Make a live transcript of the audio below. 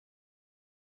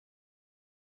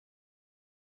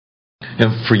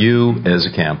And for you as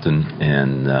a captain,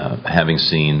 and having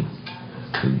seen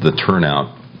the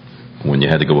turnout when you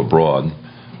had to go abroad,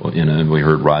 well, we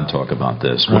heard Rod talk about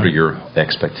this. What are your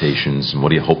expectations, and what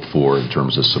do you hope for in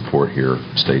terms of support here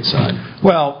stateside?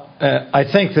 Well, I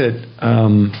think that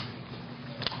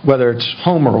whether it's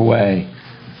home or away,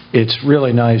 it's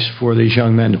really nice for these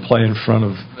young men to play in front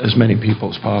of as many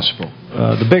people as possible.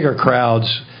 The bigger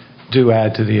crowds do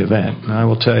add to the event. And I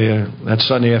will tell you, that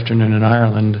Sunday afternoon in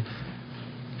Ireland,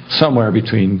 somewhere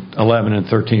between 11 and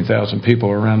 13,000 people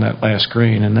were around that last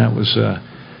green, and that was,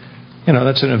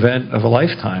 that's an event of a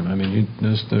lifetime. I mean,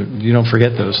 you don't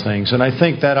forget those things. And I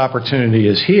think that opportunity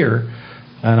is here,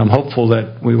 and I'm hopeful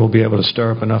that we will be able to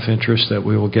stir up enough interest that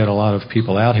we will get a lot of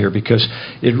people out here, because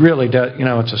it really does,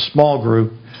 it's a small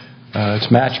group,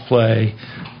 it's match play.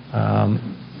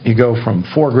 You go from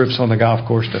 4 groups on the golf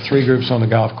course to 3 groups on the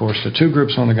golf course to 2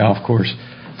 groups on the golf course.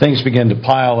 Things begin to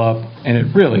pile up, and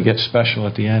it really gets special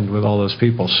at the end with all those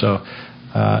people. So,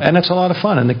 and it's a lot of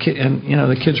fun, and the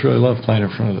kids really love playing in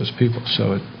front of those people.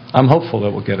 So I'm hopeful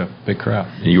that we'll get a big crowd.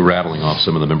 And you rattling off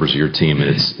some of the members of your team, and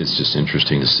it's just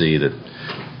interesting to see that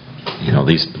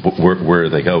these where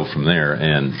they go from there.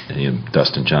 And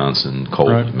Dustin Johnson,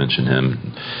 Cole, you mentioned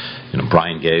him.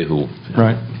 Brian Gay, who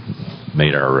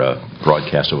made our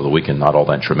broadcast over the weekend not all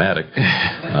that traumatic.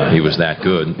 He was that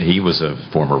good. He was a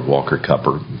former Walker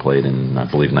Cupper, played in,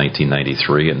 I believe,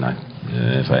 1993, and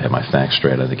if I have my facts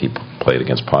straight, I think he played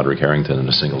against Padraig Harrington in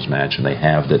a singles match, and they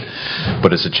halved it.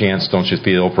 But it's a chance, don't you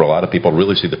feel, for a lot of people to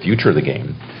really see the future of the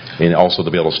game, and also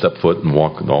to be able to step foot and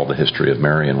walk all the history of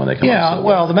Merion when they come out. Yeah,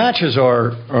 well, the matches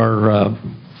are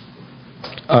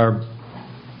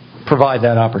provide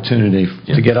that opportunity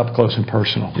to get up close and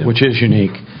personal, which is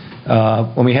unique.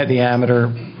 When we had the amateur,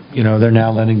 they're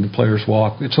now letting the players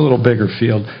walk. It's a little bigger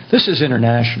field. This is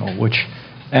international, which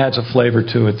adds a flavor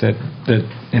to it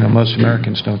that most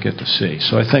Americans don't get to see.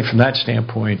 So I think from that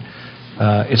standpoint,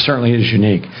 it certainly is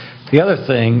unique. The other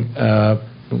thing,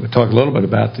 we talked a little bit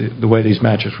about the way these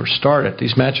matches were started.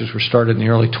 These matches were started in the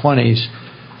early 20s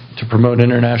to promote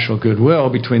international goodwill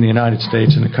between the United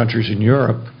States and the countries in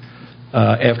Europe.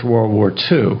 After World War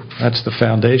II, that's the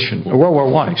foundation. Or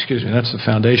World War I, excuse me. That's the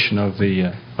foundation of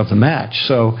the match.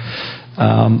 So,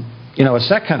 it's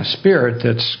that kind of spirit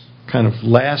that's kind of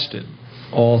lasted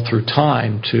all through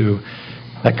time, to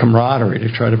that camaraderie, to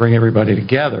try to bring everybody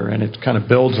together, and it kind of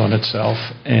builds on itself.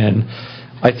 And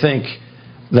I think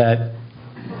that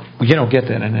you don't get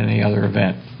that in any other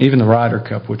event. Even the Ryder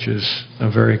Cup, which is a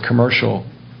very commercial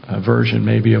version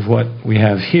maybe of what we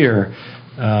have here,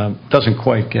 doesn't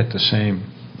quite get the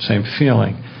same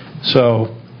feeling.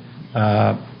 So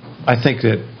I think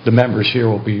that the members here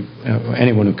will be,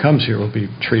 anyone who comes here will be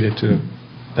treated to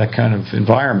that kind of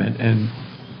environment, and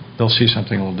they'll see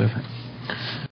something a little different.